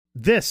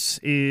This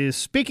is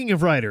Speaking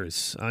of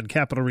Writers on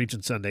Capital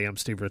Region Sunday. I'm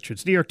Steve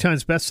Richards. New York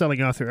Times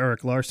bestselling author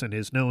Erik Larson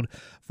is known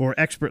for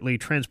expertly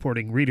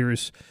transporting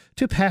readers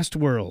to past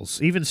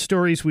worlds. Even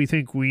stories we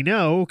think we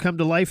know come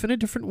to life in a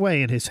different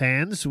way in his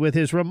hands with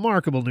his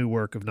remarkable new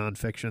work of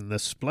nonfiction, The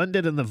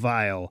Splendid and the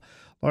Vile.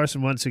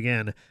 Larson once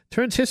again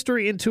turns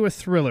history into a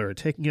thriller,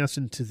 taking us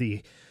into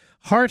the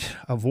heart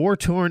of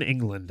war-torn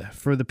England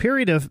for the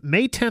period of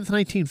May 10th,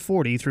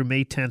 1940 through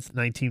May 10th,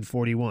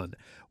 1941,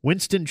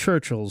 Winston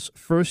Churchill's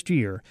first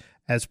year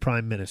as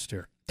Prime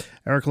Minister.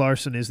 Erik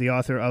Larson is the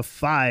author of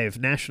 5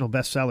 national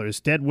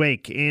bestsellers: Dead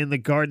Wake, In the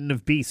Garden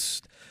of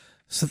Beasts,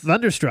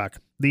 Thunderstruck,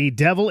 The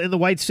Devil in the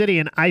White City,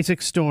 and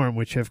Isaac Storm,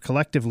 which have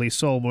collectively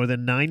sold more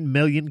than 9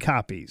 million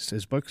copies.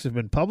 His books have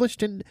been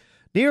published in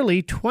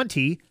nearly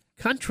 20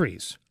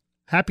 countries.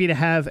 Happy to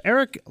have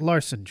Erik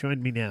Larson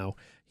join me now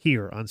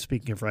here on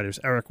Speaking of Writers.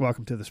 Erik,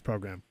 welcome to this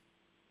program.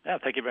 Yeah,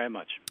 thank you very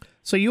much.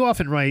 So you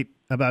often write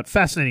about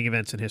fascinating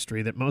events in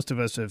history that most of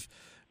us have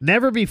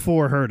never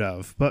before heard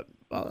of, but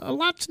a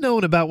lot's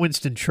known about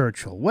Winston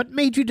Churchill. What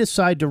made you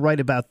decide to write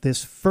about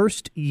this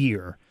first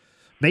year,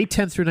 May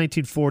 10th through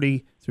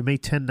 1940 through May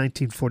 10,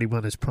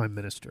 1941 as Prime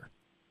Minister?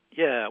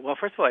 Yeah, well,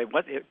 first of all, it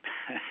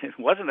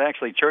wasn't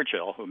actually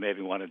Churchill who made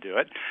me want to do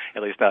it,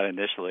 at least not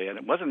initially, and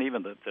it wasn't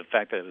even the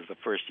fact that it was the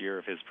first year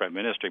of his prime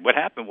ministry. What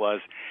happened was,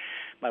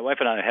 my wife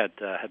and I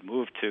had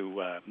moved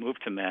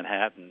to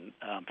Manhattan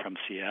from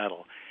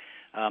Seattle,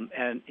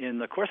 and in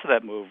the course of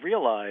that move,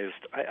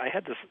 realized I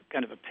had this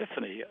kind of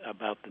epiphany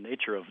about the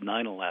nature of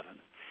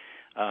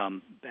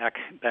 9/11.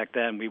 Back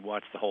then, we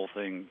watched the whole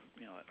thing,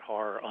 that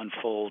horror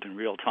unfold in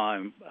real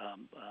time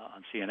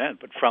on CNN,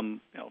 but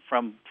from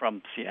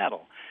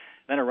Seattle.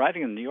 Then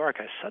arriving in New York,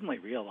 I suddenly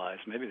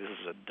realized, maybe this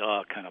is a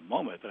duh kind of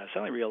moment, but I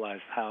suddenly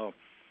realized how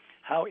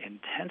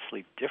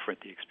intensely different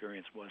the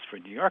experience was for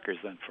New Yorkers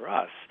than for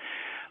us,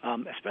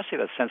 especially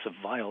that sense of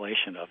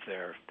violation of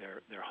their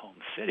home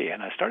city.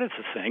 And I started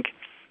to think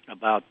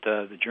about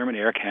the German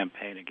air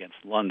campaign against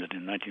London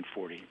in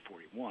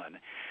 1940-41.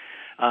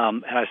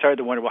 And I started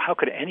to wonder, well, how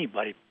could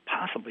anybody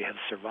possibly have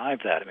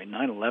survived that? I mean,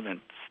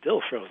 9/11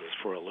 still throws us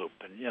for a loop.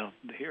 And,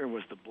 here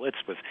was the Blitz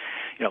with,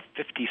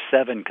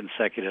 57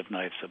 consecutive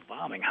nights of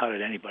bombing. How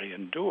did anybody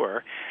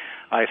endure?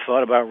 I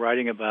thought about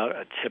writing about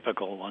a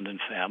typical London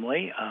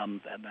family.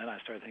 And then I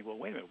started thinking, well,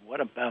 wait a minute,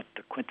 what about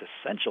the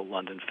quintessential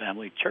London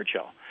family,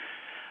 Churchill?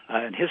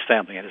 And his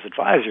family and his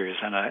advisors,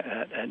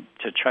 and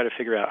to try to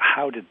figure out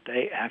how did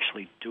they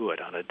actually do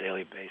it on a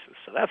daily basis.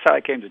 So that's how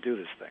I came to do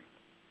this thing.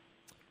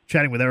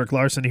 Chatting with Erik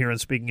Larson here on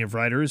Speaking of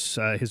Writers.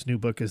 His new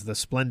book is The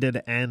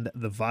Splendid and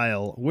the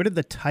Vile. Where did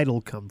the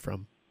title come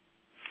from?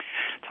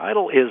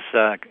 Title is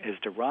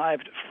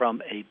derived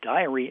from a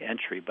diary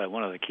entry by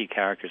one of the key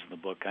characters in the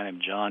book, a guy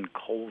named John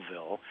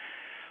Colville,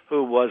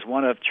 who was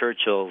one of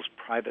Churchill's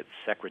private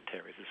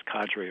secretaries, this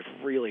cadre of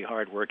really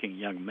hard-working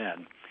young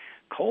men.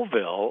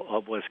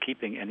 Colville was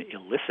keeping an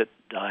illicit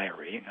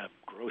diary, a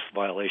gross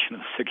violation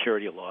of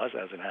security laws,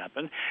 as it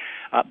happened,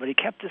 but he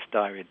kept this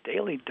diary, a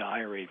daily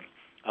diary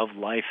of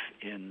life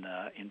in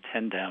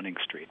 10 Downing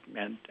Street,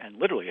 and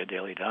literally a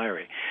daily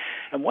diary.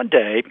 And one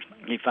day,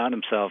 he found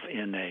himself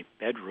in a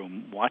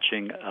bedroom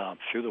watching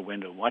through the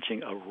window,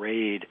 watching a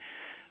raid,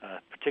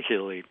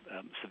 particularly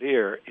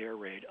severe air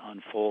raid,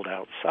 unfold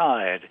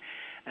outside.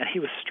 And he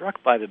was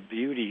struck by the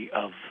beauty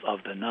of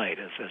the night,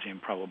 as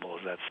improbable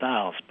as that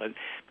sounds. But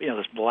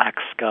this black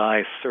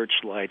sky,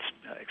 searchlights,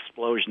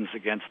 explosions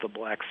against the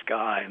black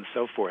sky, and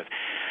so forth.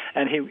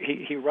 And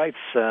he writes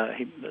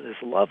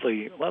this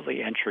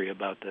lovely entry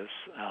about this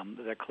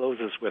that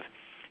closes with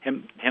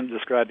him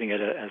describing it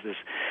as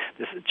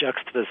this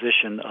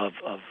juxtaposition of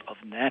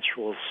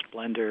natural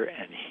splendor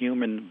and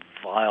human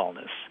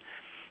vileness.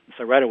 And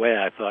so right away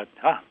I thought,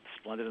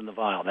 Splendid and the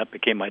Vile. That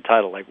became my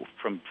title,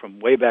 from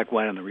way back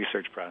when in the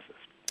research process.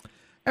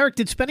 Erik,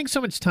 did spending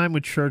so much time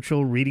with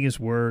Churchill, reading his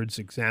words,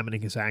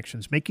 examining his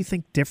actions, make you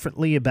think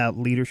differently about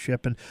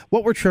leadership? And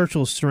what were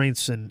Churchill's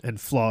strengths and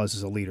flaws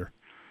as a leader?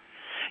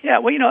 Yeah,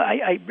 well,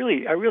 I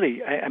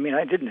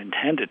didn't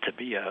intend it to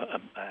be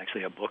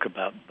actually a book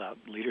about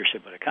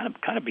leadership, but it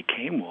kind of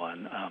became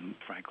one,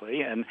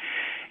 frankly. And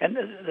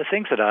the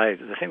thing that I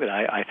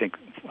think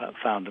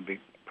found to be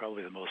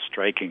probably the most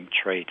striking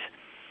trait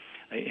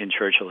in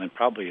Churchill, and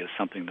probably is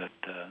something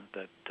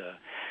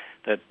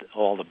that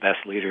all the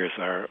best leaders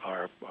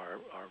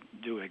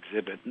do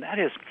exhibit, and that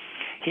is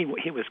he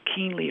was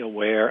keenly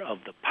aware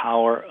of the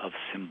power of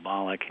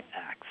symbolic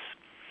acts.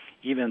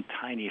 Even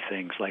tiny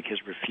things like his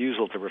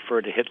refusal to refer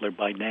to Hitler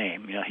by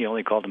name. He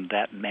only called him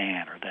that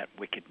man or that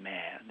wicked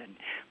man. And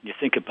when you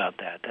think about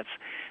that,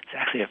 it's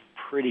actually a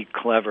pretty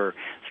clever,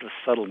 sort of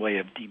subtle way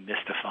of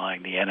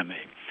demystifying the enemy.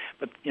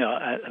 But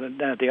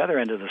at the other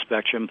end of the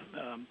spectrum,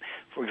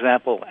 for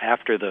example,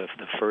 after the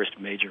first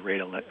major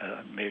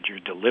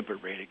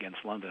deliberate raid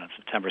against London on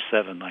September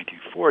 7,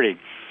 1940,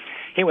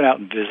 he went out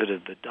and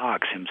visited the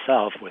docks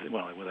himself with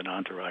an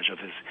entourage of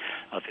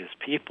his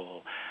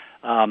people.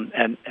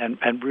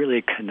 And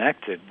really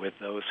connected with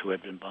those who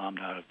had been bombed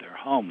out of their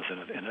homes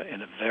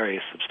in a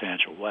very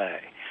substantial way.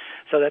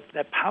 So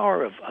that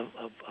power of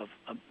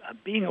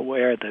being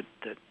aware that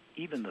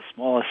even the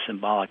smallest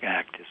symbolic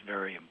act is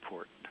very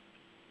important.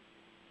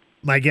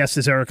 My guest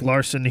is Erik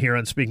Larson here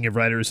on Speaking of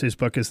Writers. His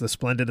book is The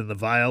Splendid and the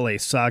Vile, a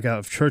saga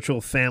of Churchill,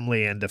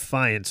 family, and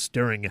defiance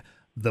during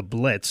the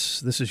Blitz.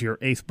 This is your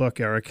 8th book,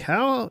 Erik.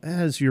 How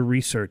has your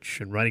research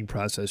and writing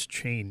process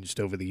changed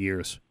over the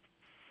years?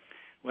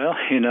 Well,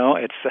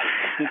 it's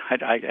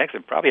I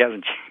actually probably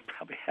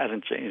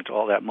hasn't changed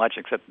all that much,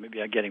 except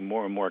maybe I'm getting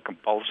more and more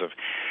compulsive.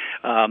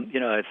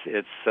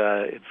 It's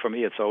for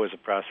me, it's always a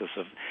process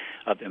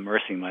of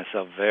immersing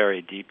myself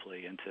very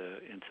deeply into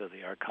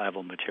the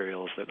archival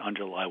materials that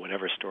underlie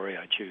whatever story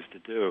I choose to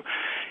do.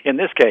 In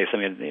this case, I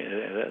mean,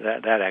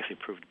 that actually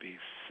proved to be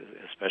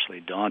especially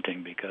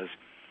daunting because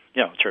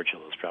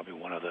Churchill is probably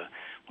one of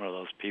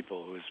those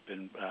people who's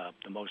been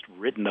the most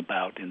written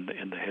about in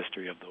the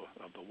history of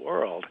the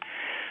world.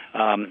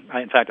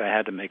 In fact, I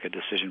had to make a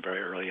decision very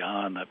early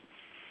on, the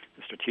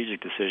strategic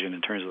decision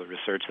in terms of the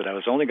research, that I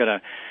was going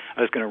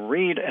to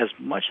read as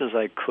much as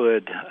I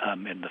could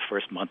in the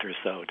first month or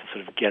so to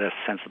sort of get a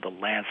sense of the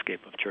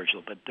landscape of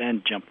Churchill, but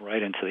then jump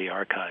right into the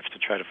archives to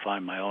try to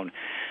find my own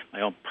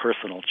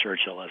personal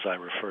Churchill, as I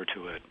refer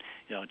to it.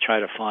 Try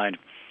to find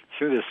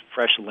through this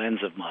fresh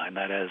lens of mine,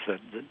 that is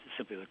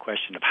simply the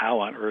question of how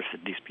on earth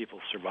did these people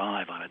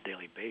survive on a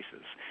daily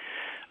basis.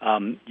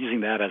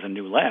 Using that as a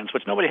new lens,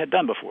 which nobody had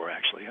done before,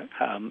 actually.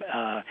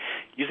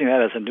 Using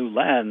that as a new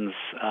lens,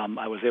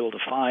 I was able to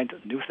find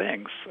new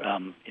things,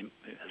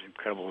 as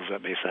incredible as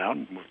that may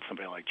sound with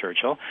somebody like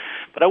Churchill.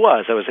 But I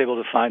was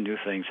able to find new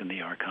things in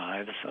the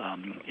archives,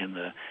 in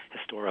the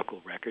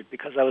historical record,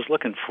 because I was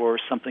looking for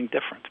something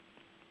different.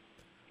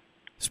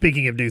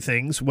 Speaking of new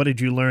things, what did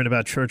you learn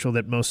about Churchill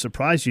that most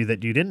surprised you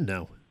that you didn't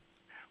know?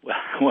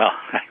 Well,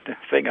 the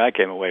thing I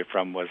came away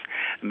from was,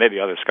 maybe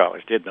other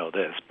scholars did know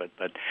this, but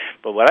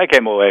what I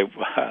came away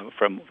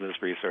from this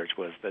research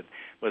was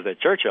that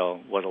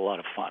Churchill was a lot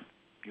of fun.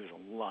 He was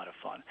a lot of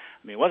fun.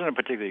 I mean, he wasn't a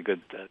particularly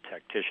good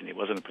tactician. He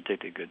wasn't a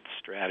particularly good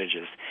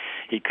strategist.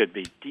 He could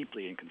be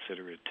deeply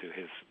inconsiderate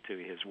to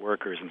his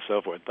workers and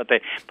so forth. But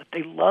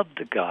they loved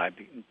the guy,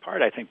 in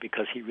part, I think,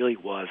 because he really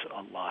was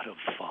a lot of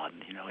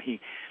fun.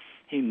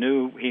 He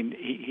knew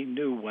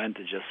when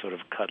to just sort of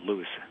cut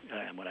loose,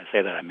 and when I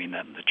say that, I mean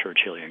that in the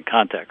Churchillian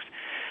context.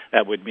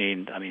 That would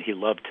mean, he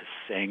loved to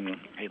sing.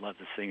 He loved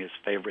to sing his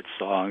favorite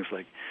songs,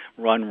 like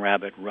 "Run,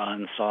 Rabbit,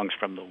 Run," songs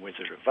from The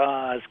Wizard of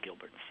Oz,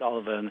 Gilbert and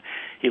Sullivan.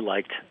 He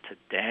liked to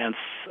dance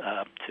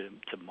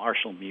to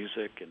martial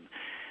music, and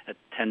at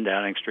 10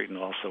 Downing Street, and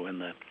also in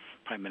the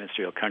prime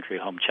ministerial country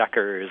home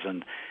Checkers,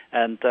 and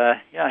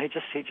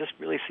he just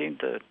really seemed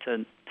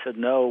to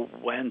know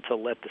when to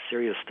let the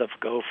serious stuff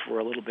go for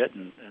a little bit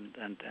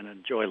and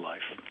enjoy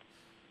life.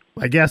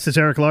 My guest is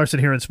Erik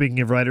Larson here on Speaking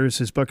of Writers.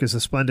 His book is The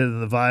Splendid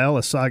and the Vile,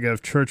 a saga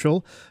of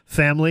Churchill,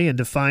 family, and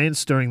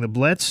defiance during the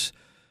Blitz.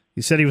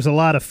 You said he was a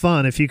lot of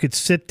fun. If you could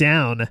sit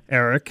down,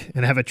 Erik,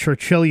 and have a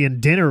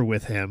Churchillian dinner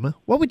with him,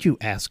 what would you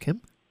ask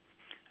him?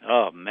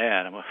 Oh,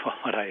 man, what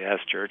would I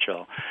ask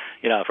Churchill?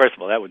 First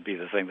of all, that would be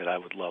the thing that I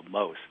would love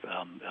most,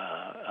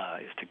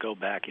 is to go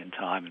back in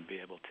time and be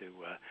able to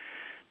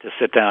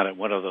sit down at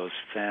one of those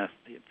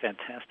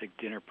fantastic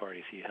dinner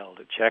parties he held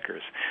at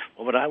Checkers.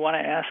 What would I want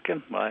to ask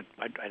him? Well,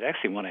 I'd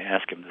actually want to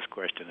ask him this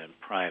question in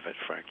private,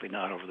 frankly,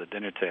 not over the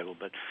dinner table,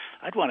 but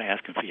I'd want to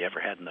ask him if he ever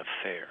had an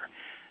affair.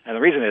 And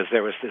the reason is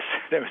there was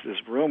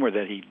this rumor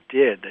that he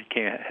did that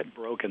had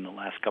broken the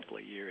last couple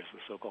of years, the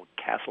so-called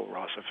Castle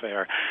Ross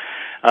affair.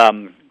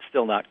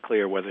 Still not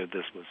clear whether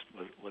this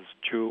was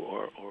true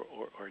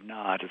or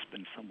not. It's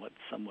been somewhat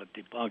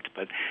debunked,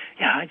 but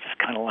yeah, I just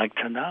kind of like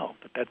to know.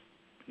 But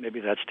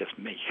maybe that's just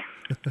me.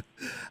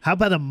 How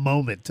about a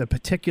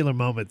particular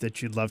moment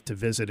that you'd love to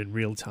visit in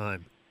real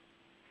time?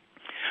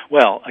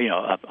 Well,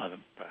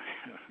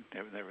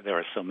 there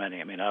are so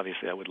many. I mean,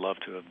 obviously, I would love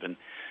to have been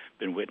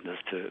witness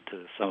to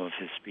some of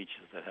his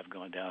speeches that have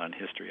gone down in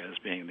history as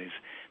being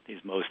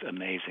these most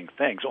amazing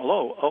things.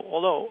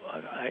 Although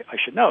I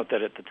should note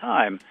that at the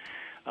time,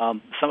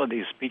 some of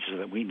these speeches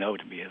that we know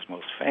to be his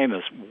most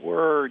famous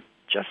were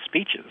just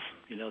speeches.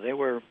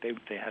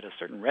 They had a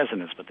certain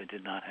resonance, but they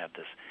did not have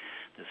this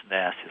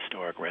vast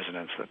historic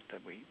resonance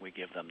that we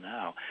give them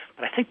now.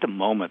 But I think the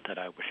moment that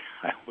I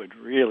would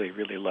really,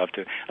 really love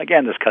to,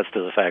 again, this cuts to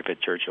the fact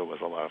that Churchill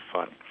was a lot of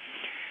fun.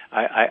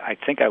 I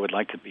think I would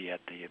like to be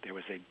there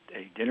was a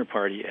dinner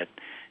party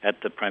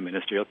at the prime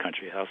ministerial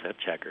country house at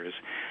Checkers.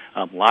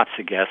 Lots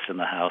of guests in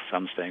the house,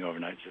 some staying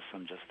overnight,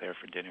 some just there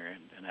for dinner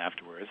and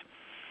afterwards.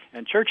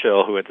 And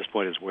Churchill, who at this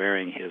point is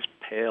wearing his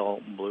pale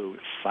blue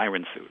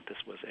siren suit, this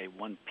was a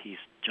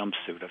one-piece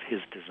jumpsuit of his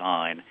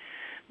design,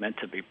 meant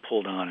to be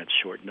pulled on at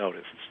short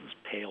notice. This is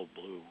pale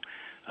blue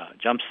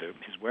jumpsuit.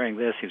 He's wearing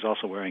this. He's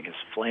also wearing his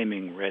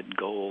flaming red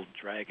gold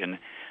dragon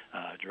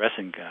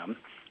dressing gown.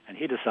 And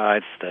he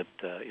decides that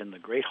in the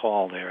great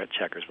hall there at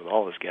Checkers, with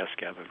all his guests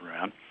gathered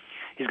around,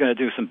 he's going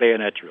to do some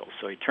bayonet drills.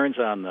 So he turns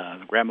on the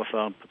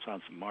gramophone, puts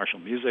on some martial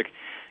music,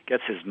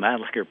 gets his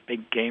Mannlicher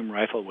big game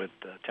rifle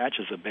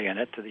attaches a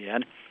bayonet to the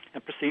end,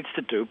 and proceeds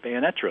to do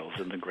bayonet drills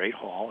in the great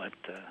hall at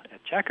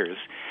Checkers,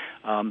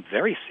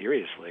 very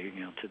seriously,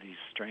 to these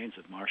strains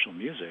of martial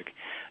music,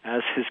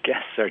 as his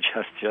guests are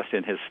just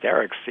in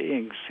hysterics,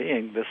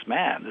 seeing this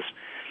man,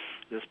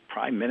 this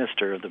Prime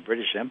Minister of the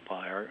British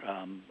Empire,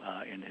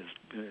 in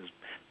his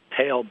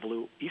pale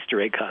blue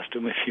Easter egg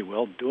costume, if you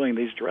will, doing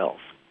these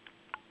drills.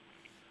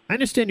 I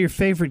understand your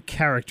favorite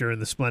character in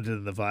The Splendid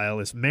and the Vile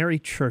is Mary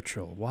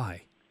Churchill.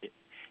 Why?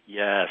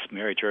 Yes,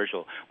 Mary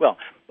Churchill. Well,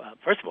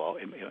 first of all,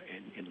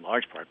 in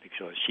large part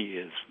because she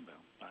is,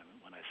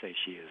 when I say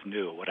she is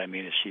new, what I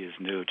mean is she is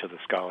new to the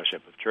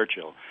scholarship of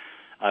Churchill.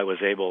 I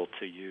was able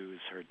to use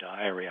her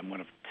diary. I'm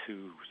one of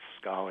two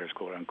scholars,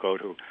 quote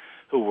unquote,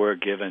 who were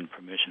given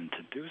permission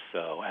to do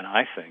so, and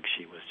I think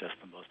she was just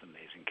the most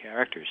amazing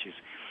character. She's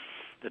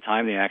the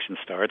time the action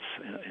starts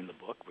in the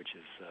book, which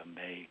is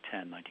May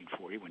 10,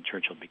 1940, when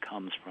Churchill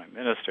becomes Prime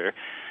Minister.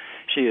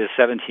 She is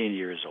 17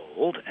 years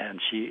old,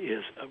 and she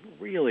is a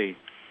really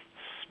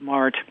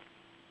smart,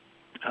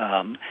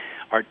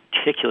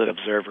 articulate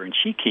observer, and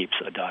she keeps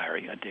a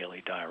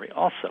daily diary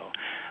also.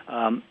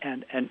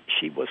 And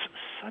she was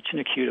such an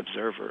acute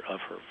observer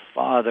of her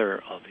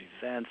father, of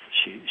events.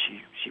 She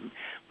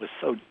was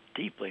so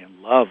deeply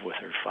in love with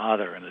her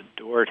father and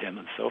adored him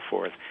and so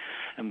forth,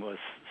 and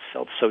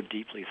felt so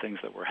deeply things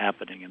that were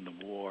happening in the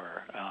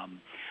war.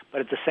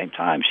 But at the same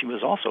time, she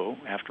was also,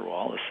 after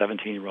all, a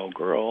 17-year-old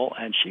girl,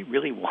 and she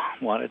really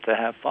wanted to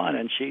have fun,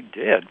 and she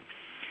did.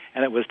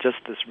 And it was just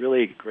this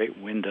really great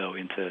window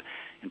into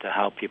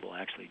how people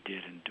actually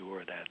did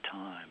endure that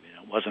time.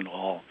 It wasn't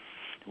all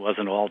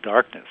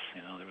darkness.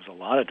 There was a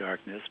lot of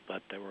darkness,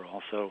 but there were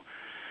also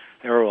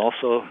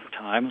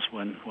times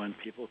when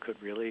people could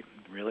really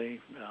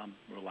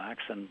relax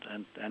and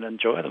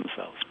enjoy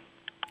themselves.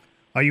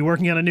 Are you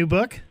working on a new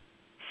book?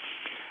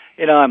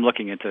 I'm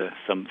looking into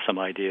some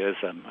ideas.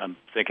 I'm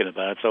thinking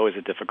about it. It's always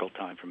a difficult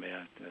time for me.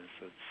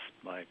 It's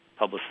my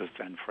publicist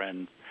and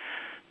friend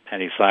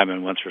Penny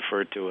Simon once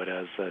referred to it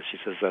as, she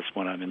says, that's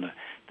when I'm in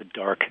the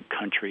dark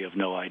country of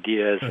no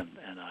ideas,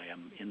 and I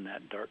am in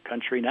that dark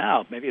country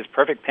now. Maybe it's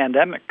perfect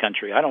pandemic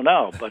country. I don't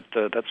know, but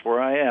that's where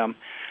I am.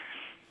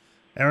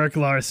 Erik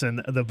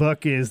Larson, the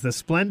book is The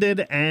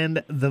Splendid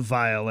and the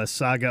Vile, a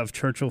saga of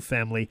Churchill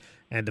family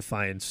and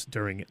defiance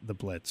during the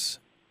Blitz.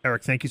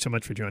 Erik, thank you so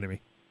much for joining me.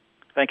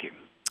 Thank you.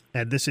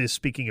 And this is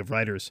Speaking of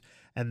Writers,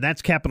 and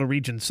that's Capital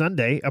Region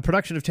Sunday, a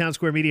production of Town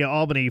Square Media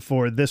Albany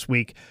for this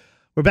week.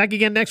 We're back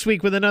again next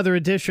week with another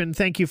edition.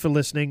 Thank you for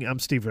listening. I'm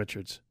Steve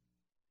Richards.